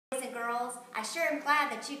girls. I sure am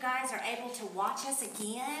glad that you guys are able to watch us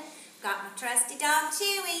again. Got my trusty dog,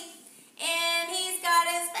 Chewy, and he's got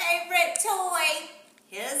his favorite toy,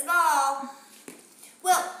 his ball.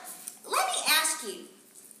 Well, let me ask you,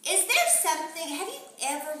 is there something, have you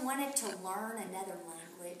ever wanted to learn another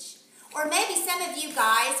language? Or maybe some of you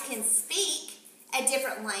guys can speak a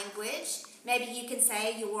different language. Maybe you can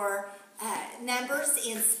say your numbers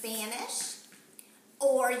in Spanish.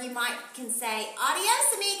 Or you can say,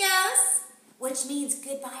 adios, amigos, which means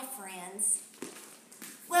goodbye, friends.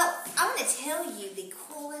 Well, I want to tell you the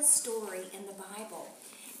coolest story in the Bible.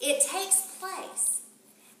 It takes place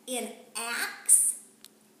in Acts,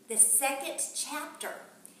 the 2nd chapter.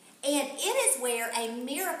 And it is where a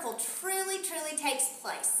miracle truly takes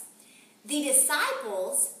place. The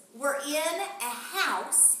disciples were in a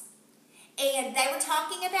house, and they were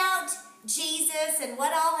talking about Jesus and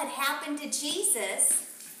what all had happened to Jesus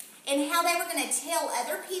and how they were going to tell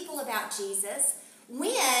other people about Jesus,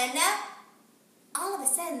 when all of a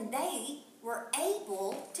sudden they were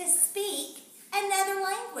able to speak another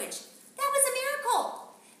language. That was a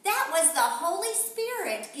miracle. That was the Holy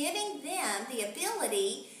Spirit giving them the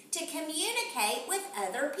ability to communicate with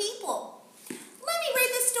other people. Let me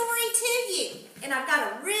read the story to you. And I've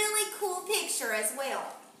got a really cool picture as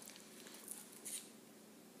well.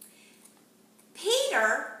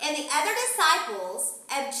 Peter and the other disciples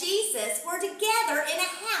of Jesus were together in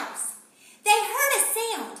a house. They heard a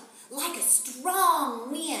sound like a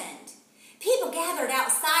strong wind. People gathered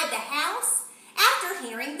outside the house after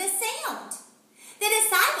hearing the sound. The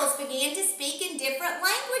disciples began to speak in different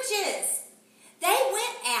languages. They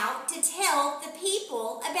went out to tell the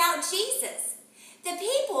people about Jesus. The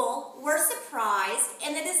people were surprised,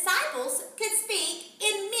 and the disciples could speak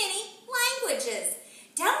in many languages.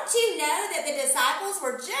 Don't you know that the disciples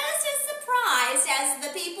were just as surprised as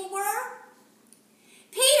the people were?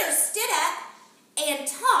 Peter stood up and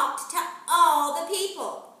talked to all the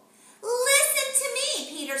people. Listen to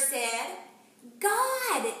me, Peter said.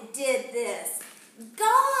 God did this.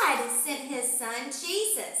 God sent his son,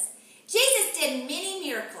 Jesus. Jesus did many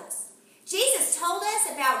miracles. Jesus told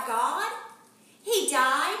us about God. He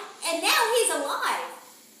died, and now he's alive.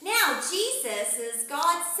 Now Jesus is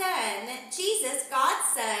God's son. Jesus, God's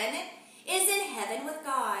son, is in heaven with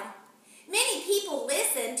God. Many people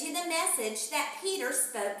listened to the message that Peter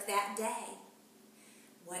spoke that day.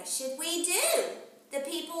 What should we do? The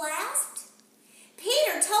people asked.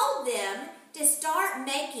 Peter told them to start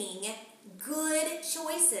making good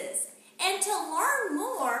choices and to learn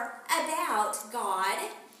more about God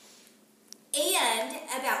and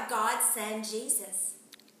about God's son Jesus.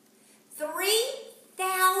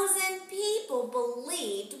 3,000 people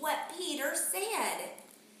believed what Peter said.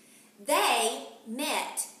 They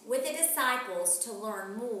met with the disciples to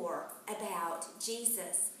learn more about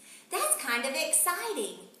Jesus. That's kind of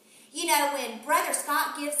exciting. You know, when Brother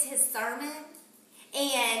Scott gives his sermon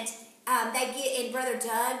and Brother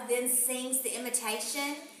Doug then sings the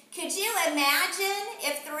invitation, could you imagine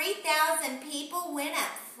if 3,000 people went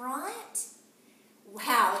up front?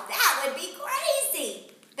 Wow, that would be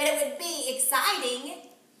crazy, but it would be exciting.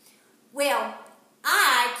 Well,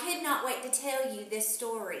 I could not wait to tell you this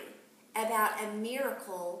story about a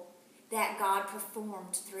miracle that God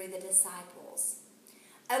performed through the disciples.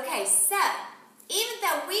 Okay, so even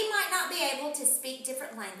though we might not be able to speak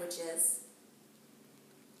different languages,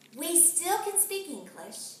 we still can speak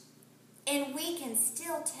English, and we can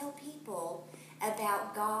still tell people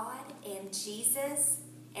about God and Jesus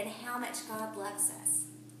and how much God loves us.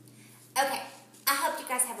 Okay, I hope you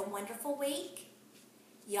guys have a wonderful week.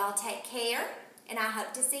 Y'all take care, and I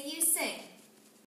hope to see you soon.